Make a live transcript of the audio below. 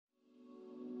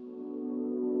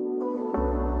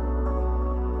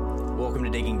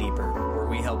Digging Deeper, where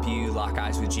we help you lock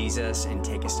eyes with Jesus and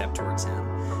take a step towards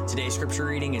Him. Today's scripture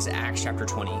reading is Acts chapter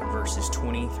 20, verses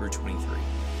 20 through 23.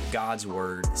 God's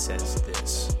word says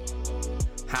this: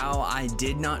 "How I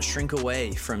did not shrink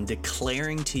away from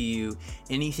declaring to you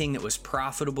anything that was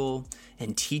profitable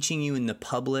and teaching you in the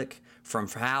public from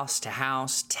house to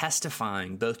house,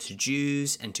 testifying both to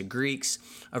Jews and to Greeks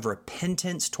of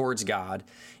repentance towards God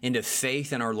and of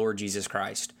faith in our Lord Jesus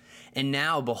Christ. And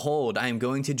now, behold, I am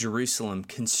going to Jerusalem,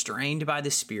 constrained by the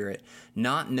Spirit,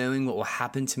 not knowing what will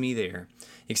happen to me there,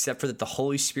 except for that the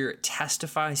Holy Spirit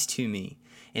testifies to me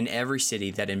in every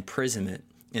city that imprisonment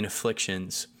and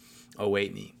afflictions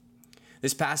await me."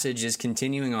 This passage is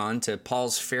continuing on to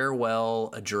Paul's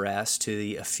farewell address to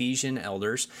the Ephesian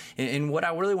elders. And what I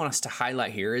really want us to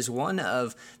highlight here is one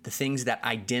of the things that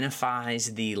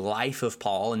identifies the life of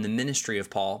Paul and the ministry of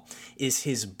Paul is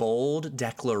his bold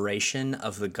declaration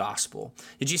of the gospel.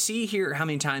 Did you see here how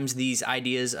many times these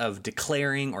ideas of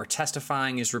declaring or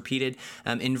testifying is repeated?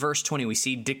 In verse 20, we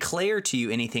see declare to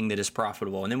you anything that is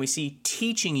profitable. And then we see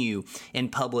teaching you in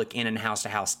public and in house to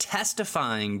house,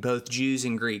 testifying both Jews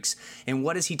and Greeks. And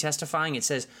what is he testifying? It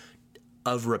says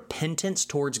of repentance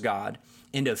towards God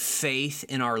and of faith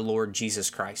in our Lord Jesus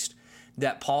Christ.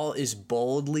 That Paul is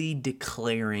boldly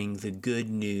declaring the good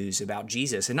news about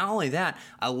Jesus. And not only that,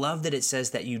 I love that it says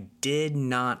that you did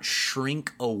not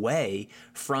shrink away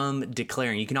from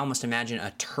declaring. You can almost imagine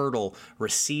a turtle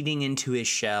receding into his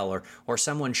shell or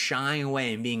someone shying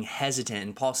away and being hesitant.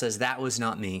 And Paul says, that was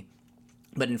not me.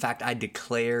 But in fact, I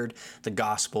declared the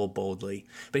gospel boldly.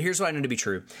 But here's what I know to be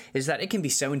true, is that it can be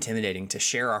so intimidating to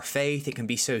share our faith. It can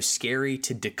be so scary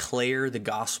to declare the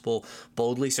gospel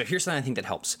boldly. So here's something I think that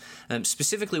helps.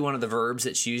 Specifically, one of the verbs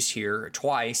that's used here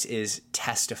twice is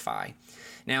testify.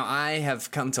 Now, I have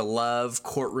come to love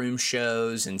courtroom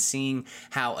shows and seeing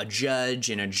how a judge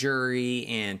and a jury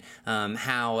and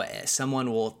how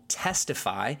someone will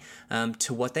testify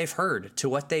to what they've heard, to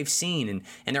what they've seen.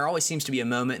 And there always seems to be a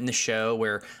moment in the show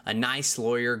where a nice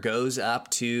lawyer goes up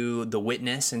to the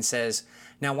witness and says,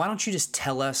 "Now, why don't you just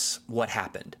tell us what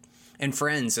happened?" And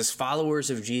friends, as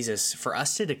followers of Jesus, for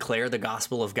us to declare the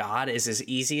gospel of God is as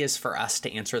easy as for us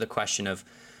to answer the question of,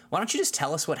 why don't you just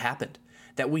tell us what happened?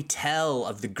 That we tell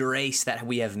of the grace that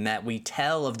we have met. We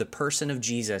tell of the person of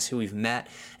Jesus who we've met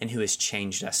and who has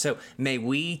changed us. So may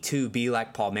we too be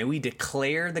like Paul. May we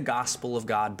declare the gospel of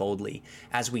God boldly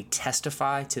as we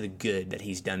testify to the good that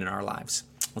He's done in our lives.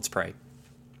 Let's pray.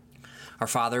 Our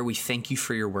Father, we thank you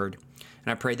for your word.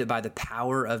 And I pray that by the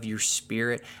power of your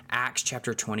Spirit, Acts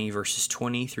chapter 20, verses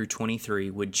 20 through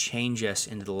 23 would change us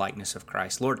into the likeness of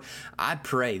Christ. Lord, I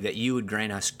pray that you would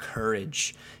grant us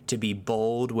courage to be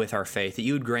bold with our faith, that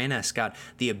you would grant us, God,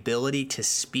 the ability to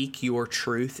speak your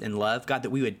truth in love, God, that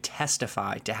we would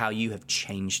testify to how you have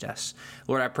changed us.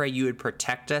 Lord, I pray you would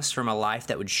protect us from a life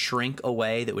that would shrink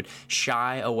away, that would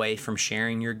shy away from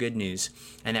sharing your good news,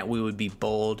 and that we would be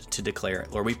bold to declare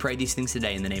it. Lord, we pray these things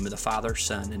today in the name of the Father,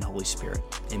 Son, and Holy Spirit.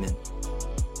 Amen.